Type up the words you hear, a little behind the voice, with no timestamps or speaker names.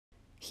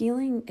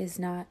healing is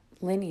not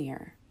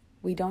linear.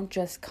 We don't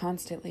just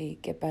constantly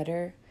get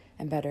better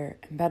and better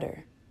and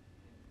better.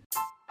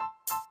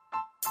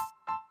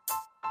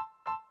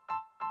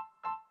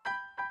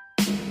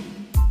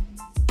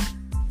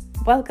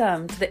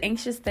 Welcome to the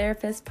Anxious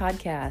Therapist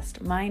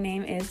Podcast. My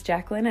name is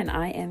Jacqueline and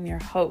I am your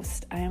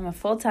host. I am a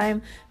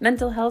full-time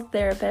mental health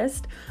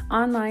therapist,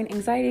 online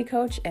anxiety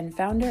coach, and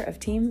founder of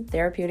Team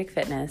Therapeutic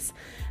Fitness.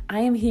 I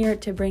am here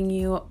to bring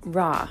you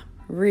raw,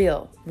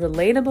 real,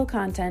 relatable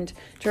content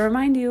to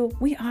remind you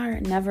we are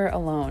never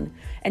alone.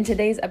 And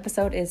today's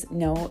episode is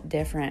no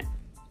different.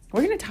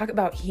 We're going to talk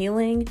about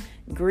healing,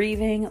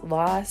 grieving,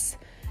 loss,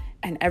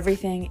 and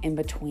everything in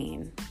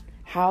between.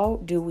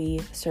 How do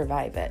we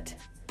survive it?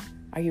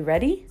 Are you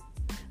ready?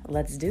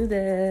 Let's do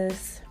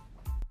this.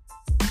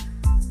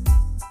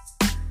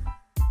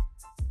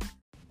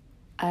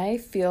 I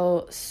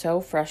feel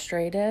so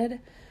frustrated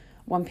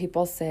when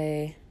people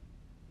say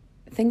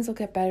things will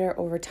get better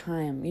over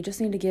time. You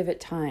just need to give it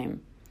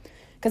time.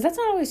 Because that's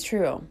not always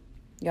true.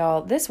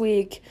 Y'all, this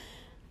week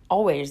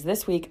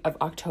of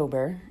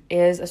October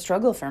is a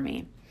struggle for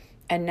me.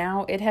 And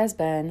now it has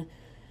been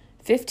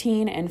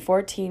 15 and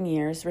 14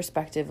 years,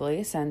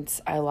 respectively, since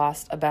I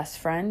lost a best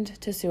friend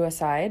to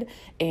suicide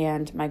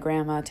and my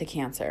grandma to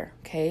cancer.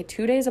 Okay,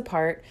 2 days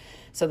apart.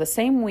 So the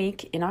same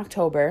week in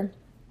October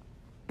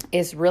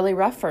is really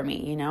rough for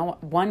me. You know,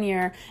 1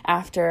 year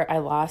after I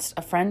lost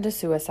a friend to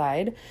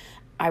suicide,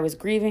 I was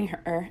grieving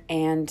her,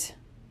 and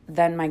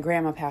then my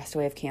grandma passed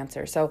away of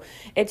cancer. So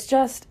it's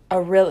just a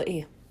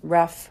really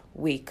rough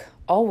week,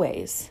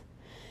 always.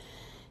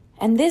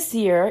 And this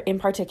year in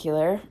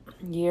particular,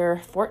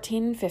 year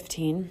 14 and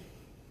 15,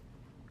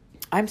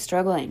 I'm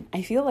struggling.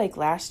 I feel like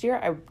last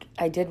year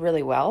I did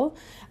really well,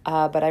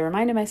 but I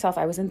reminded myself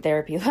I was in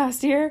therapy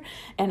last year,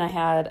 and I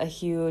had a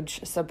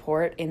huge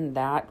support in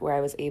that where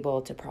I was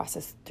able to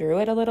process through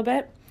it a little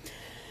bit.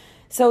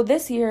 So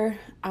this year,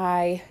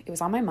 it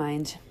was on my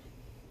mind.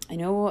 I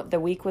knew the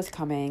week was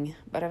coming,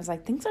 but I was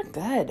like, things are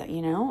good,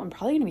 you know? I'm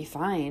probably going to be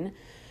fine,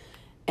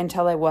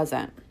 until I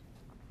wasn't.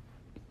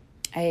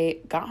 I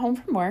got home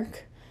from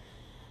work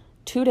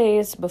 2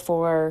 days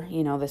before,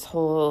 this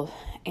whole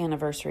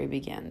anniversary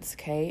begins,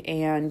 okay?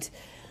 And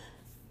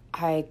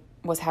I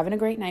was having a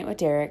great night with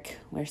Derek.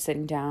 We were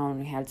sitting down,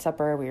 we had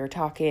supper, we were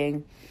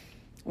talking,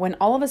 when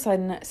all of a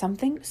sudden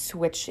something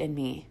switched in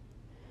me.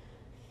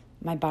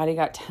 My body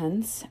got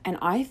tense, and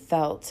I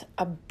felt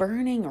a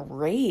burning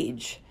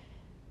rage.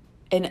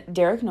 And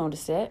Derek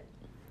noticed it.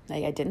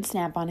 Like, I didn't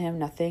snap on him,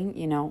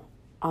 nothing,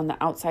 on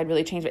the outside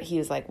really changed, but he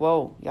was like,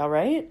 whoa, you all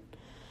right?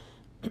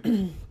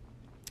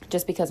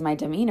 Just because my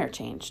demeanor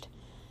changed.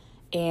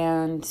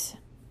 And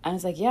I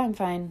was like, yeah, I'm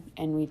fine.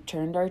 And we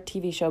turned our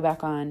TV show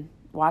back on,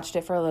 watched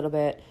it for a little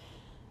bit.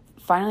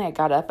 Finally, I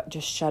got up,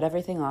 just shut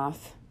everything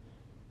off,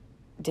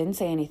 didn't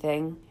say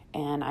anything,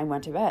 and I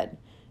went to bed.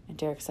 And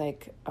Derek's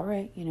like, all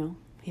right,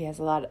 he has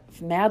a lot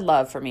of mad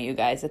love for me, you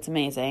guys. It's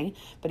amazing.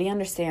 But he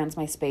understands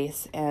my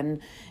space,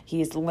 and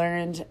he's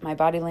learned my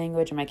body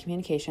language and my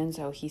communication.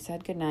 So he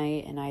said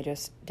goodnight, and I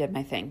just did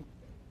my thing.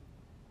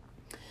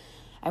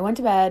 I went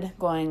to bed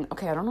going,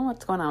 okay, I don't know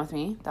what's going on with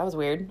me. That was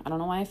weird. I don't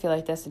know why I feel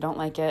like this. I don't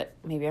like it.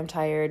 Maybe I'm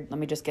tired. Let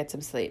me just get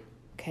some sleep.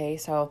 Okay,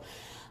 so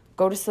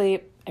go to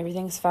sleep.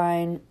 Everything's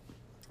fine.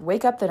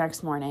 Wake up the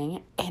next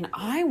morning, and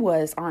I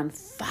was on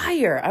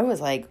fire. I was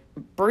like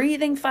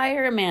breathing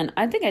fire. Man,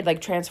 I think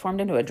I'd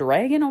transformed into a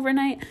dragon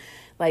overnight.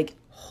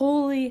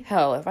 Holy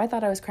hell. If I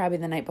thought I was crabby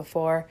the night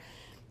before,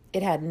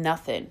 it had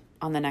nothing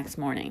on the next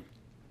morning.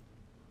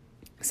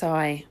 So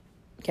I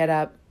get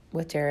up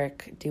with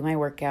Derek, do my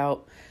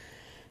workout,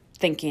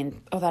 thinking,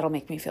 oh, that'll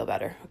make me feel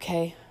better.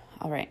 Okay,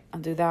 all right,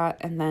 I'll do that.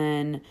 And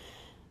then,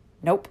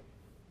 nope,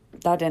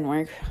 that didn't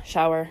work.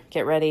 Shower,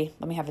 get ready.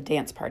 Let me have a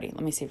dance party.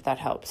 Let me see if that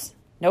helps.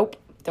 Nope,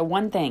 the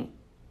one thing.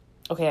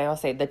 Okay, I'll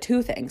say the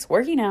two things,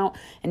 working out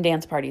and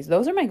dance parties.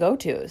 Those are my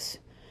go-tos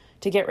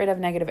to get rid of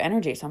negative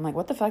energy. So I'm like,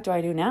 what the fuck do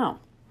I do now?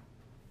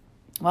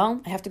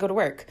 Well, I have to go to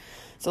work.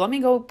 So let me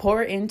go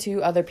pour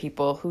into other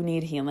people who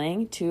need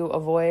healing to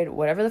avoid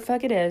whatever the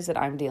fuck it is that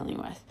I'm dealing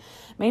with.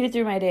 Made it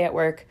through my day at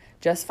work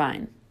just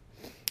fine.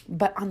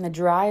 But on the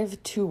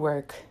drive to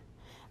work,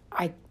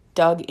 I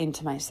dug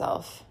into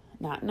myself,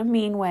 not in a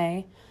mean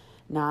way,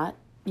 not,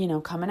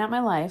 coming at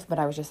my life, but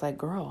I was just like,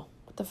 girl,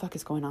 what the fuck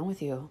is going on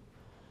with you?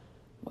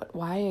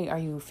 Why are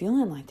you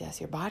feeling like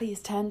this? Your body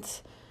is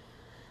tense.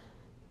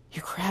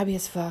 You're crabby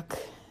as fuck.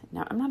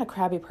 Now, I'm not a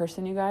crabby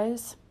person, you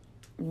guys.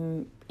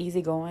 I'm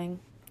easygoing,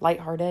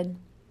 lighthearted.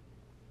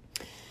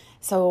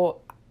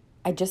 So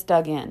I just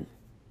dug in,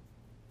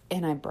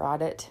 and I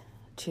brought it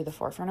to the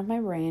forefront of my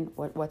brain,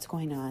 what's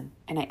going on?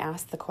 And I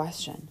asked the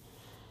question.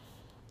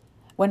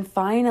 When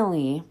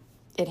finally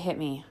it hit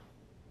me,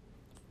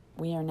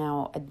 we are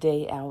now a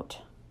day out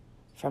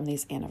from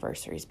these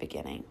anniversaries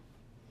beginning.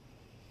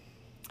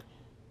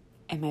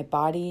 And my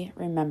body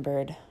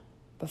remembered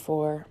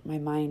before my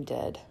mind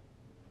did.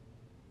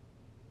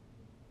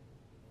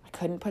 I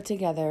couldn't put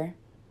together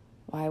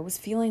why I was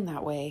feeling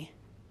that way.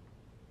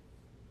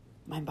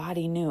 My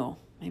body knew.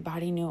 My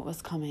body knew it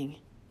was coming.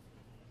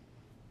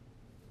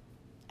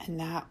 And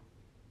that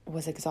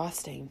was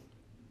exhausting.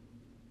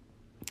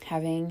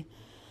 Having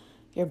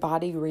your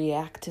body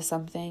react to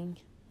something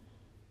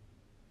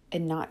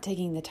and not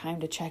taking the time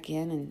to check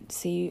in and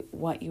see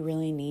what you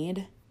really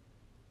need,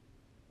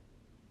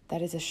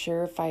 that is a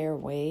surefire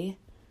way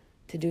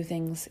to do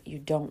things you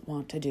don't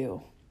want to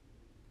do.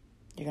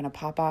 You're going to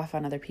pop off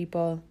on other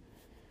people.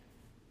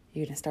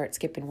 You're going to start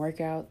skipping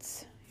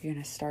workouts. You're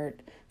going to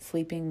start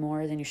sleeping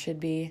more than you should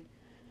be.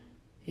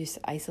 You just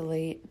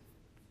isolate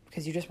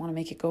because you just want to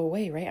make it go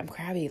away, right? I'm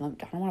crabby. I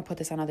don't want to put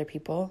this on other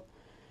people.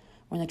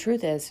 When the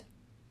truth is,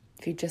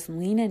 if you just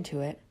lean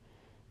into it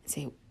and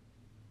say,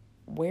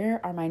 where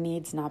are my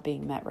needs not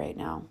being met right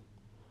now?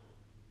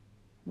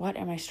 What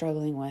am I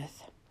struggling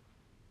with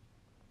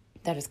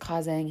that is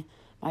causing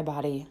my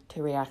body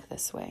to react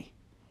this way?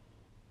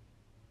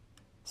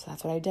 So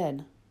that's what I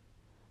did.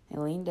 I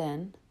leaned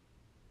in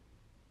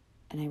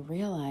and I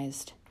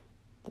realized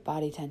the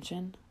body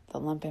tension, the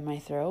lump in my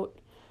throat.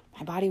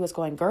 My body was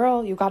going,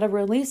 girl, you got to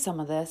release some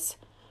of this.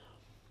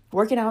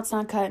 Working out's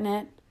not cutting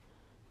it.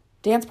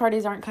 Dance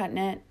parties aren't cutting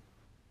it.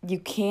 You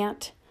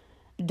can't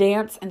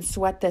dance and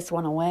sweat this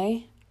one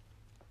away.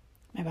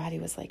 My body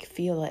was like,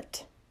 feel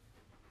it.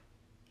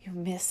 You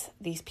miss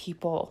these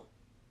people.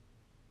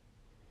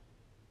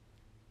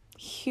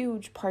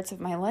 Huge parts of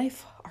my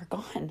life are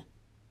gone.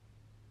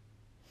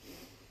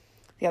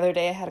 The other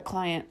day I had a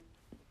client,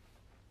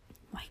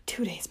 like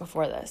 2 days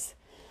before this,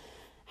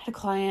 I had a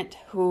client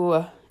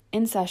who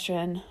in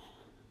session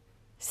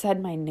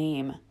said my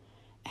name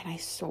and I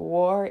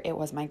swore it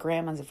was my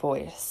grandma's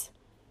voice.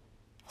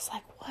 I was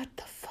like, what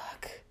the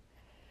fuck?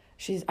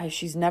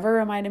 She's never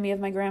reminded me of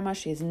my grandma.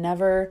 She's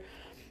never,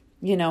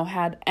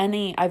 had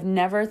any, I've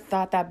never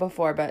thought that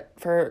before, but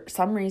for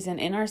some reason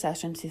in our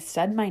session, she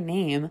said my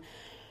name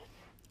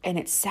and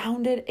it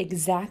sounded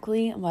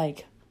exactly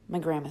like my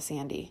grandma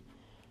Sandy.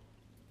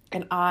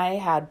 And I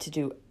had to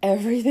do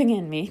everything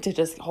in me to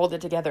just hold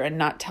it together and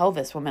not tell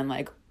this woman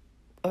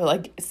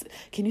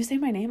can you say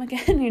my name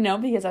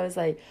again? Because I was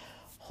like,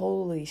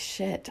 holy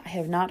shit, I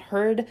have not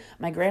heard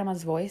my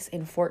grandma's voice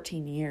in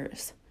 14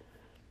 years.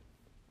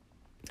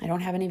 I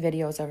don't have any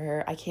videos of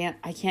her. I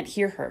can't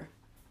hear her.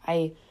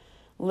 I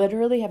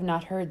literally have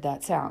not heard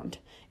that sound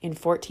in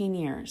 14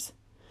 years.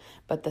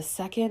 But the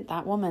second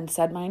that woman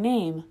said my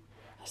name,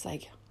 I was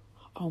like,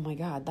 oh my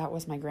God, that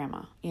was my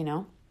grandma,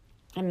 And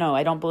no,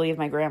 I don't believe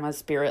my grandma's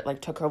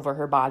spirit took over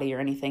her body or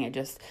anything.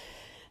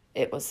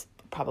 It was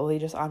probably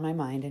just on my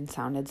mind and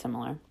sounded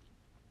similar.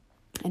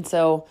 And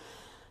so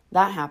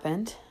that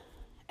happened.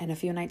 And a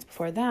few nights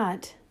before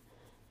that,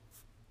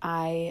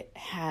 I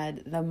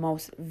had the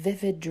most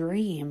vivid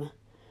dream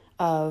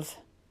of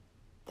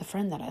the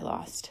friend that I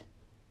lost.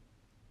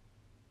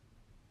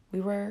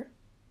 We were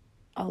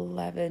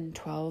 11,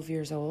 12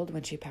 years old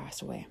when she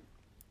passed away.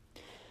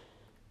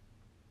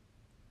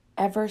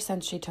 Ever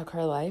since she took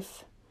her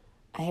life,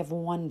 I have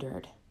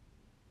wondered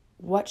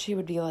what she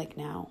would be like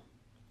now.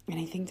 And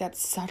I think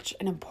that's such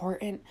an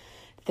important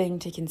thing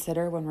to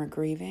consider when we're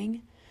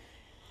grieving,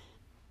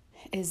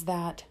 is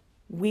that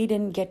we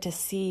didn't get to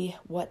see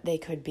what they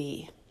could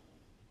be,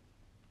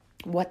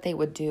 what they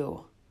would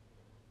do,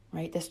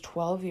 right? This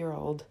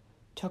 12-year-old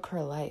took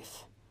her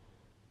life.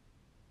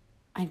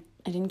 I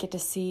didn't get to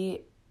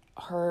see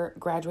her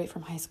graduate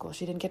from high school.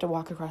 She didn't get to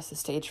walk across the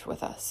stage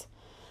with us.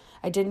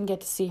 I didn't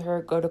get to see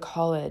her go to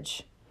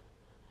college.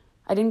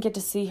 I didn't get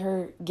to see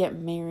her get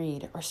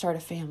married or start a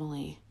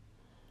family.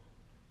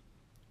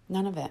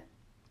 None of it.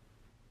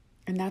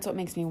 And that's what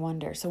makes me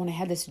wonder. So when I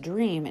had this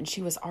dream and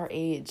she was our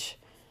age,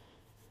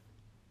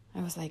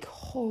 I was like,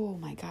 oh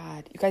my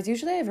God. You guys,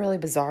 usually I have really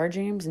bizarre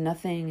dreams.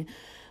 Nothing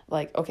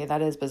okay,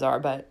 that is bizarre,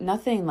 but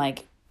nothing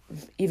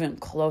even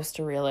close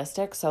to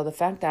realistic. So the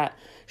fact that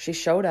she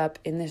showed up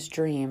in this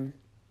dream,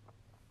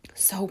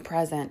 so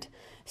present,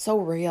 so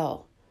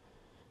real,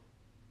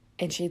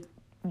 and she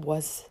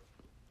was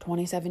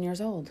 27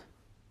 years old.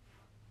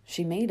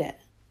 She made it.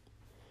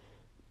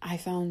 I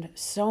found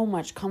so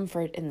much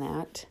comfort in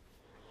that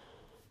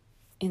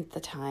at the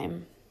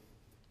time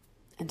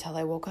until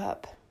I woke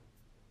up.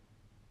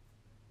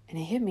 And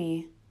it hit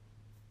me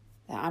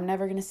that I'm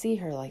never going to see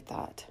her like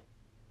that.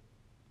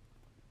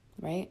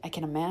 Right? I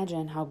can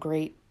imagine how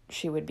great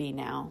she would be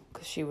now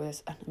because she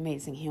was an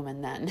amazing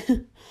human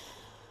then.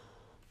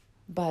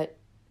 But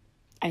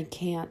I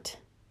can't.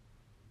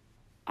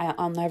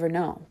 I'll never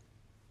know.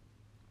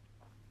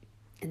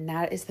 And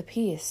that is the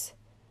piece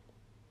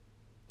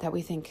that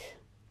we think.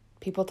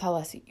 People tell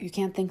us, you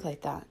can't think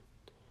like that.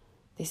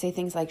 They say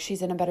things like,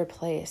 she's in a better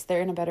place.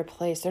 They're in a better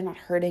place. They're not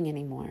hurting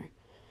anymore.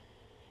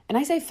 And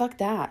I say, fuck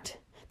that.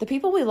 The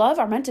people we love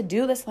are meant to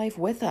do this life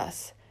with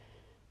us,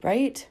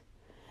 right?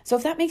 So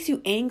if that makes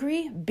you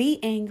angry, be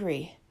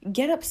angry.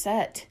 Get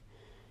upset.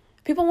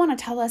 People want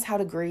to tell us how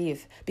to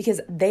grieve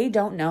because they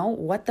don't know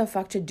what the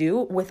fuck to do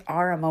with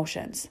our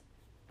emotions.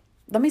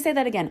 Let me say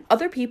that again.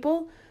 Other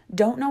people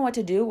don't know what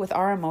to do with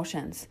our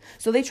emotions.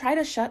 So they try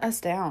to shut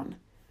us down.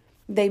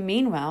 They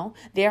mean well,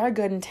 they are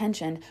good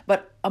intentioned,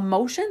 but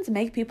emotions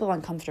make people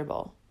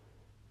uncomfortable.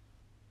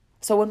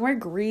 So when we're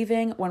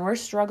grieving, when we're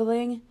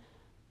struggling,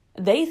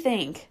 They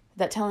think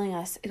that telling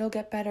us it'll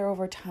get better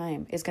over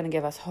time is going to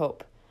give us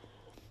hope,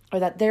 or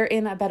that they're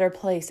in a better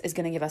place is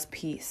going to give us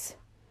peace.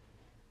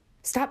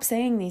 Stop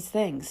saying these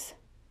things.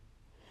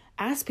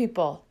 Ask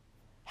people,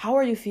 how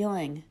are you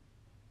feeling?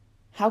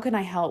 How can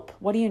I help?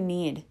 What do you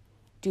need?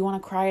 Do you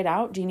want to cry it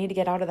out? Do you need to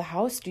get out of the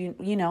house? Do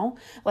you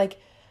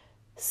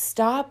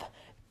stop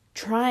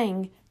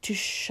trying to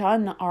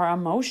shun our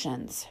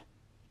emotions.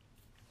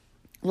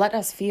 Let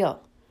us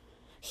feel.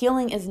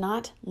 Healing is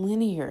not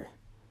linear.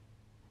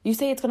 You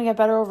say it's going to get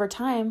better over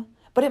time,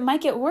 but it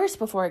might get worse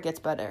before it gets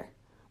better.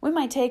 We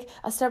might take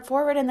a step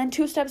forward and then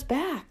 2 steps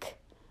back.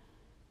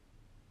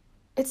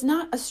 It's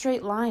not a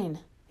straight line.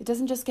 It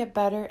doesn't just get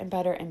better and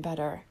better and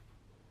better.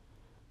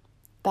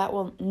 That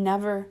will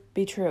never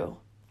be true.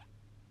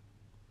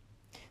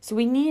 So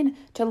we need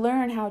to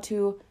learn how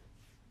to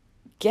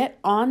get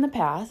on the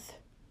path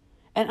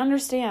and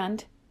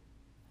understand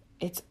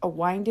it's a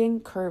winding,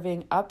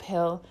 curving,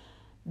 uphill,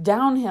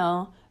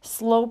 downhill,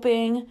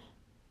 sloping,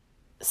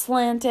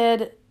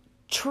 slanted,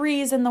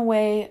 trees in the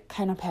way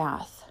kind of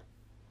path.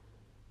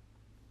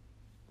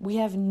 We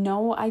have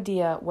no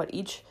idea what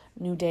each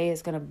new day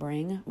is going to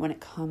bring when it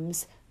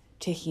comes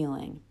to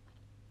healing.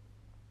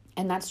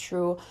 And that's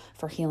true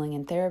for healing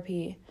and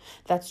therapy.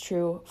 That's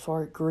true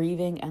for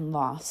grieving and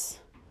loss.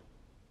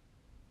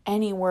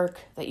 Any work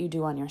that you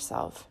do on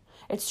yourself.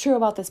 It's true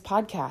about this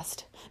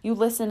podcast. You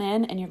listen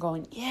in and you're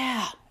going,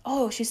 yeah,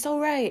 oh, she's so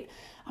right.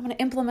 I'm going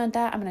to implement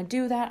that. I'm going to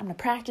do that. I'm going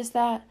to practice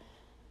that.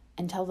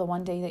 Until the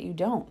one day that you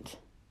don't.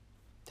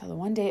 Until the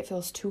one day it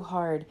feels too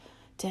hard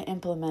to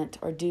implement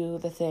or do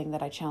the thing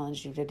that I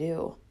challenged you to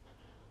do.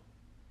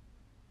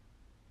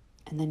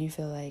 And then you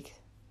feel like,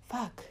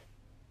 fuck,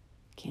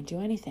 can't do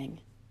anything.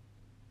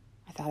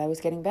 I thought I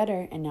was getting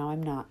better and now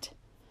I'm not.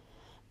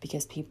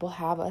 Because people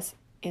have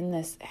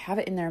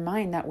it in their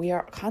mind that we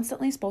are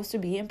constantly supposed to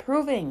be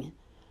improving.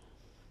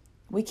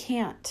 We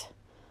can't.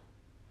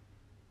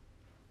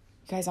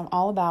 Guys, I'm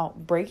all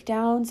about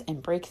breakdowns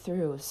and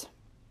breakthroughs.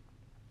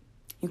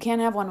 You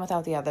can't have one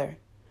without the other.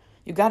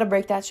 You got to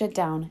break that shit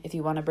down if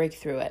you want to break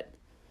through it.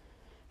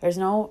 There's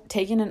no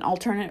taking an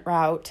alternate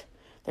route.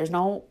 There's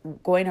no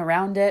going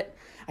around it.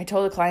 I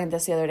told a client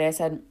this the other day. I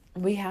said,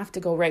 we have to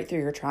go right through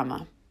your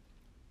trauma.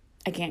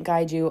 I can't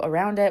guide you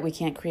around it. We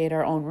can't create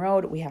our own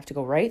road. We have to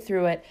go right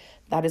through it.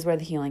 That is where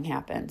the healing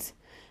happens.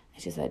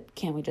 And she said,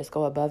 can't we just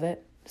go above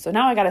it? So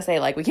now I got to say,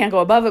 we can't go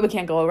above it. We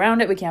can't go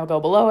around it. We can't go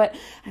below it.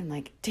 I'm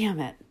like, damn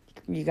it.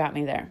 You got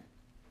me there.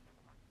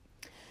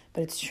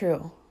 But it's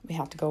true. We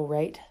have to go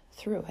right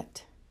through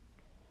it.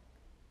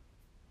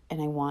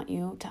 And I want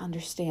you to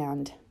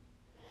understand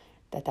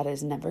that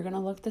is never going to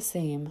look the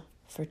same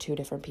for 2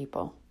 different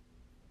people.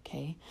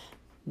 Okay?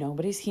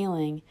 Nobody's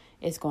healing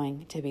is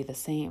going to be the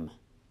same.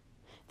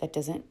 That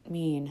doesn't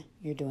mean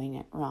you're doing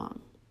it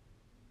wrong.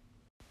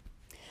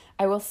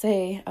 I will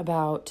say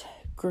about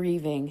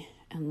grieving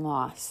and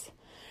loss.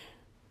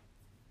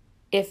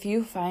 If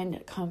you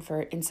find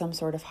comfort in some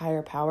sort of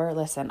higher power,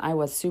 listen, I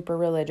was super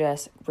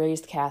religious,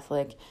 raised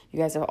Catholic. You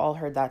guys have all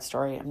heard that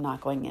story. I'm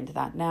not going into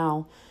that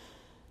now.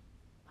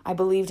 I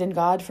believed in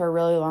God for a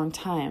really long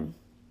time.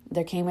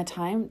 There came a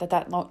time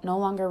that no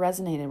longer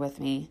resonated with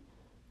me.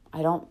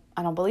 I don't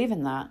believe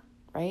in that,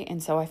 right?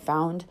 And so I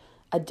found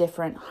a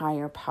different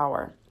higher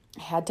power.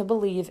 I had to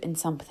believe in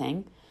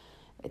something.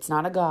 It's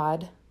not a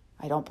God.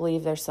 I don't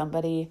believe there's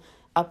somebody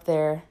up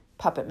there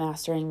puppet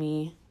mastering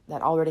me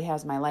that already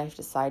has my life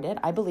decided.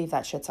 I believe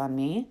that shit's on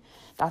me.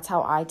 That's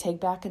how I take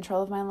back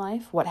control of my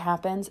life. What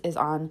happens is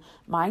on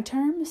my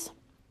terms.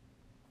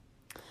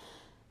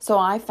 So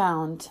I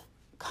found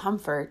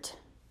comfort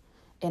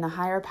in a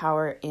higher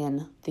power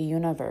in the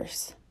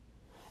universe.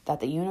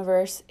 That the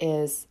universe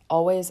is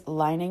always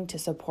aligning to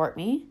support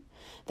me.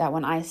 That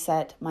when I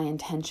set my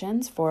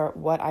intentions for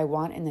what I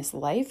want in this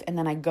life and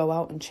then I go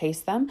out and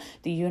chase them,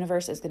 the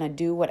universe is going to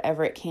do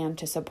whatever it can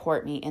to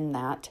support me in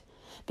that.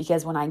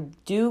 Because when I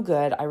do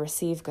good, I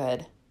receive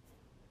good.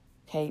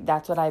 Okay,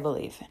 that's what I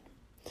believe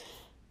in.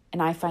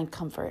 And I find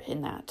comfort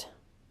in that.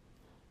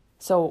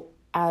 So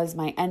as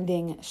my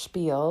ending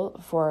spiel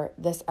for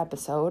this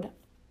episode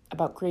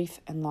about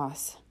grief and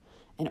loss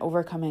and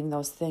overcoming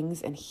those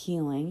things and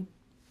healing,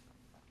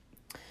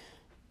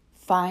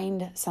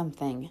 find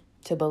something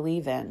to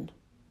believe in.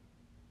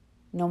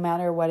 No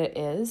matter what it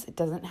is, it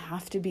doesn't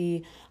have to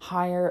be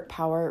higher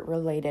power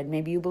related.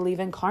 Maybe you believe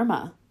in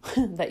karma,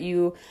 that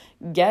you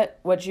get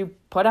what you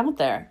put out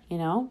there,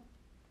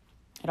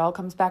 It all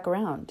comes back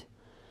around.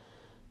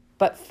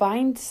 But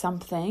find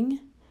something,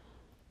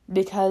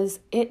 because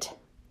it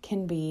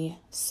can be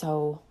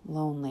so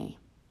lonely.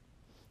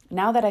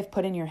 Now that I've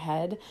put in your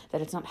head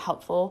that it's not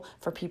helpful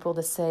for people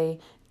to say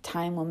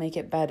time will make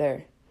it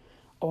better,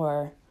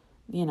 or,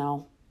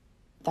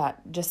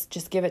 that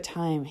just give it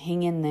time,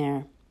 hang in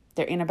there.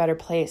 They're in a better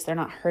place. They're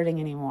not hurting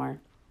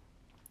anymore.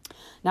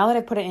 Now that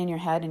I've put it in your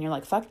head and you're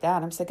like, fuck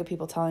that, I'm sick of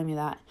people telling me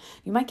that.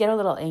 You might get a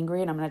little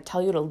angry, and I'm going to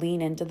tell you to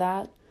lean into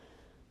that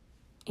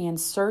and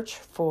search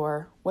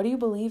for, what do you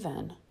believe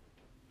in?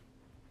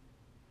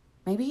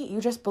 Maybe you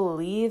just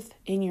believe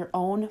in your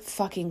own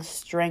fucking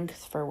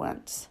strength for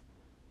once.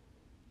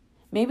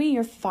 Maybe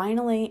you're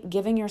finally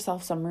giving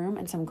yourself some room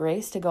and some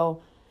grace to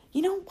go,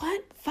 you know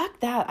what? Fuck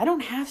that. I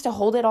don't have to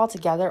hold it all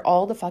together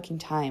all the fucking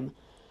time.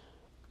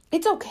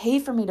 It's okay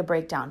for me to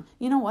break down.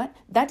 You know what?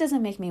 That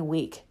doesn't make me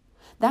weak.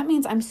 That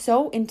means I'm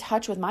so in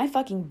touch with my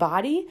fucking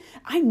body.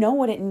 I know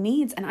what it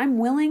needs and I'm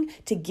willing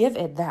to give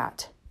it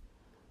that.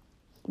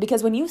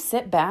 Because when you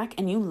sit back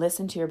and you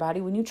listen to your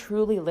body, when you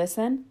truly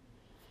listen,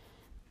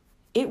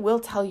 it will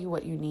tell you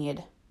what you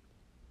need.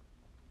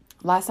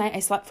 Last night I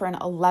slept for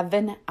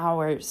 11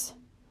 hours.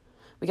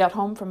 We got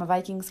home from a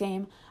Vikings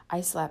game.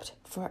 I slept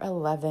for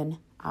 11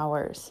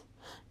 hours.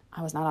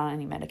 I was not on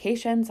any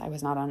medications. I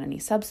was not on any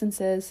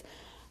substances.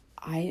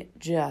 I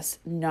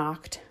just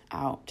knocked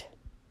out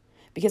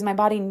because my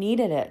body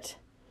needed it.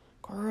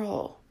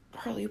 Girl,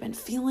 you've been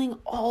feeling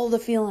all the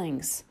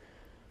feelings.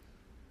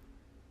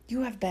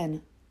 You have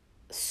been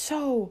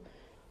so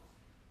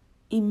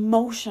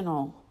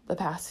emotional the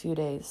past few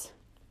days.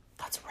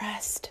 Let's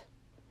rest.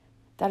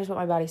 That is what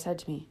my body said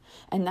to me.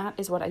 And that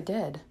is what I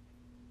did.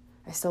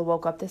 I still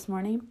woke up this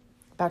morning,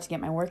 about to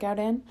get my workout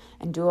in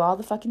and do all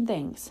the fucking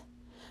things.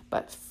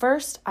 But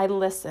first, I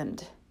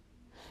listened.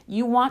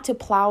 You want to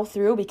plow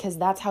through because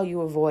that's how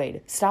you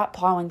avoid. Stop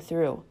plowing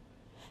through.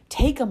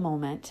 Take a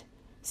moment,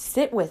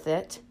 sit with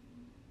it,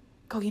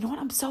 go, you know what?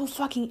 I'm so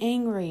fucking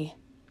angry.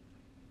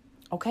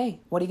 Okay,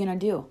 what are you going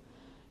to do?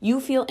 You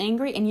feel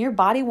angry and your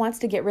body wants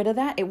to get rid of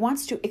that. It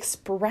wants to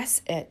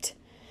express it.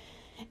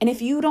 And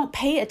if you don't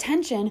pay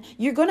attention,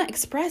 you're going to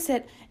express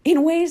it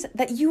in ways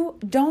that you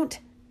don't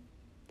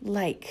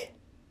like,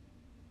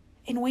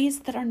 in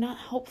ways that are not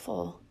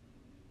helpful.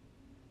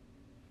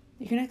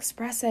 You're going to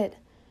express it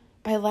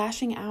by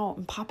lashing out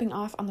and popping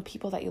off on the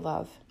people that you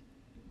love.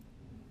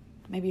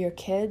 Maybe your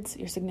kids,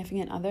 your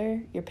significant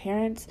other, your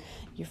parents,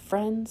 your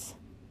friends,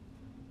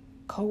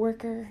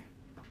 coworker,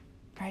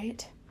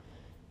 right?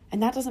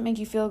 And that doesn't make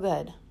you feel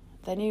good.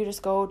 Then you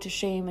just go to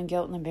shame and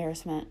guilt and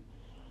embarrassment.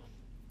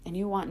 And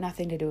you want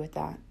nothing to do with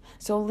that.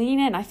 So lean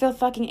in. I feel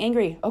fucking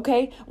angry.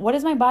 Okay, what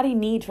does my body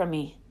need from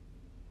me?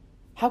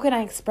 How can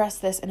I express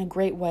this in a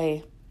great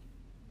way?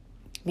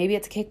 Maybe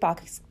it's a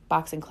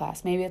kickboxing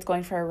class. Maybe it's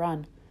going for a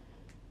run.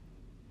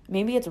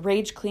 Maybe it's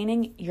rage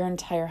cleaning your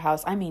entire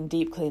house. I mean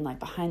deep clean, like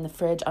behind the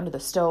fridge, under the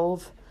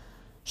stove,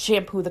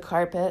 shampoo the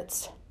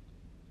carpets.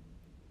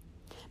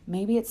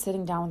 Maybe it's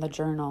sitting down with a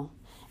journal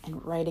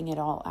and writing it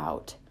all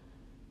out,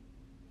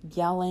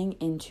 yelling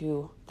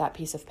into that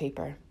piece of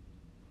paper.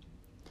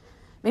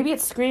 Maybe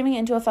it's screaming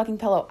into a fucking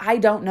pillow. I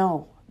don't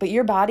know. But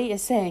your body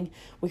is saying,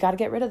 we got to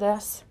get rid of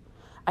this.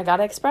 I got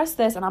to express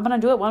this, and I'm going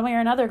to do it one way or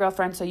another,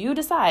 girlfriend. So you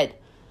decide.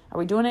 Are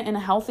we doing it in a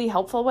healthy,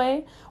 helpful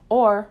way?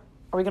 Or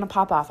are we going to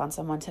pop off on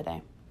someone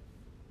today?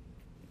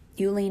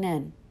 You lean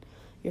in.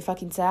 You're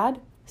fucking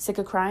sad? Sick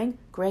of crying?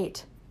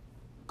 Great.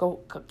 Go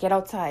get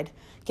outside.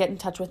 Get in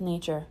touch with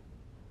nature.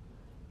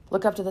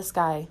 Look up to the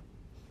sky.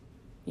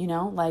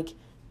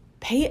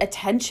 Pay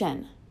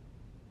attention.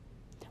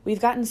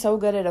 We've gotten so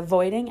good at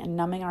avoiding and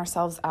numbing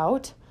ourselves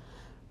out.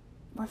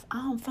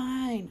 I'm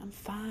fine.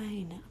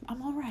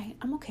 I'm all right.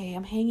 I'm okay.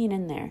 I'm hanging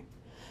in there.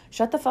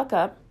 Shut the fuck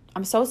up.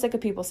 I'm so sick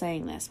of people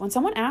saying this. When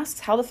someone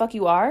asks how the fuck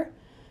you are,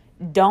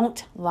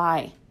 don't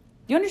lie.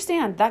 You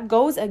understand? That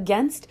goes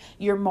against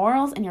your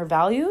morals and your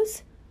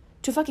values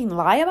to fucking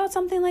lie about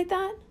something like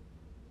that?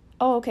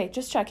 Oh, okay.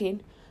 Just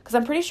checking. Because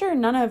I'm pretty sure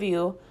none of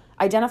you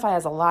identify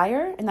as a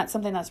liar and that's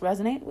something that's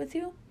resonate with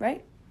you,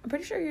 right? I'm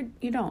pretty sure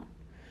you don't.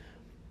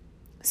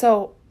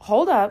 So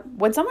hold up.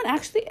 When someone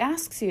actually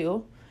asks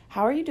you,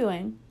 how are you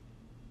doing?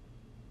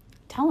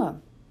 Tell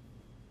them,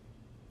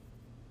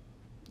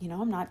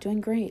 I'm not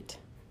doing great.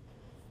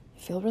 I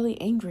feel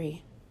really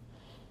angry.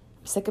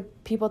 I'm sick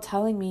of people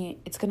telling me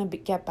it's going to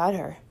get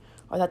better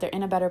or that they're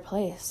in a better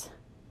place.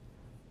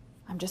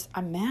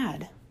 I'm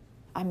mad.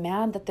 I'm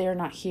mad that they're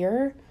not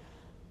here.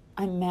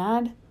 I'm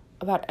mad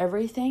about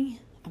everything.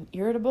 I'm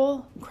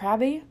irritable. I'm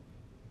crabby.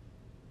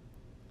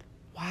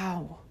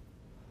 Wow.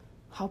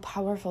 How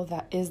powerful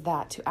that is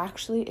to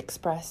actually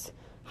express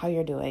how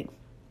you're doing.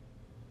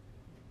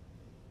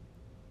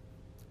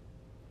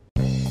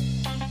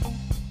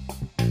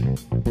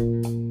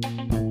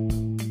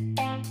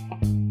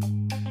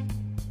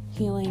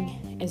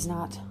 Healing is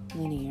not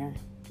linear,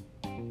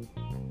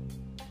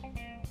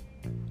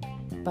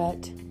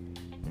 but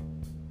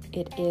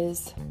it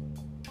is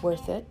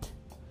worth it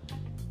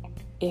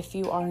if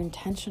you are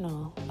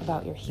intentional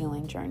about your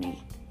healing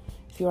journey.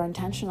 If you are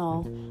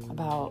intentional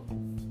about,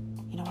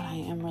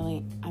 I'm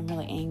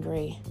really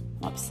angry,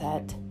 I'm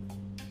upset,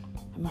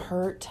 I'm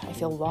hurt, I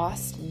feel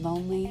lost and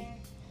lonely.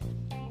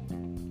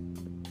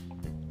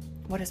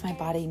 What does my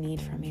body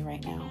need from me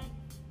right now?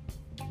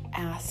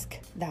 Ask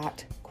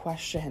that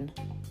question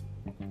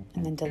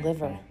and then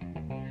deliver.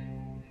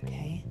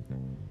 Okay?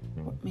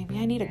 Maybe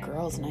I need a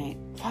girls' night.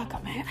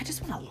 Fuck, man, I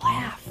just want to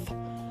laugh.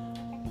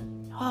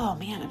 Oh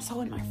man, I'm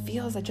so in my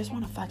feels. I just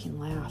want to fucking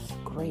laugh.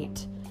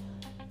 Great.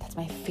 That's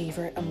my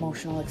favorite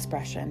emotional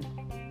expression.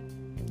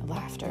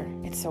 Laughter.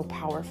 It's so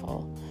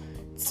powerful.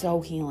 It's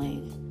so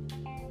healing.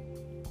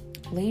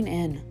 lean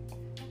in.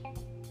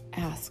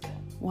 Ask,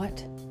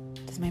 what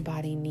does my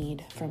body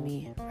need from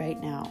me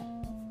right now?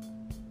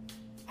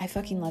 I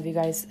fucking love you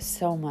guys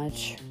so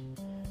much.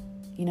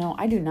 You know,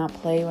 I do not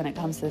play when it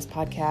comes to this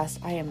podcast.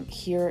 I am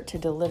here to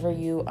deliver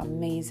you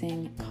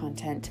amazing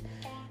content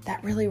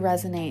that really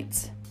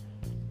resonates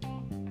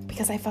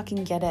because I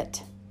fucking get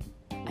it.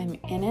 I'm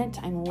in it.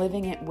 I'm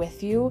living it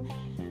with you.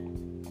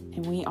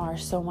 And we are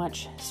so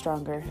much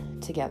stronger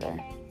together.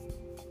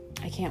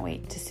 I can't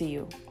wait to see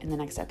you in the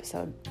next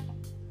episode.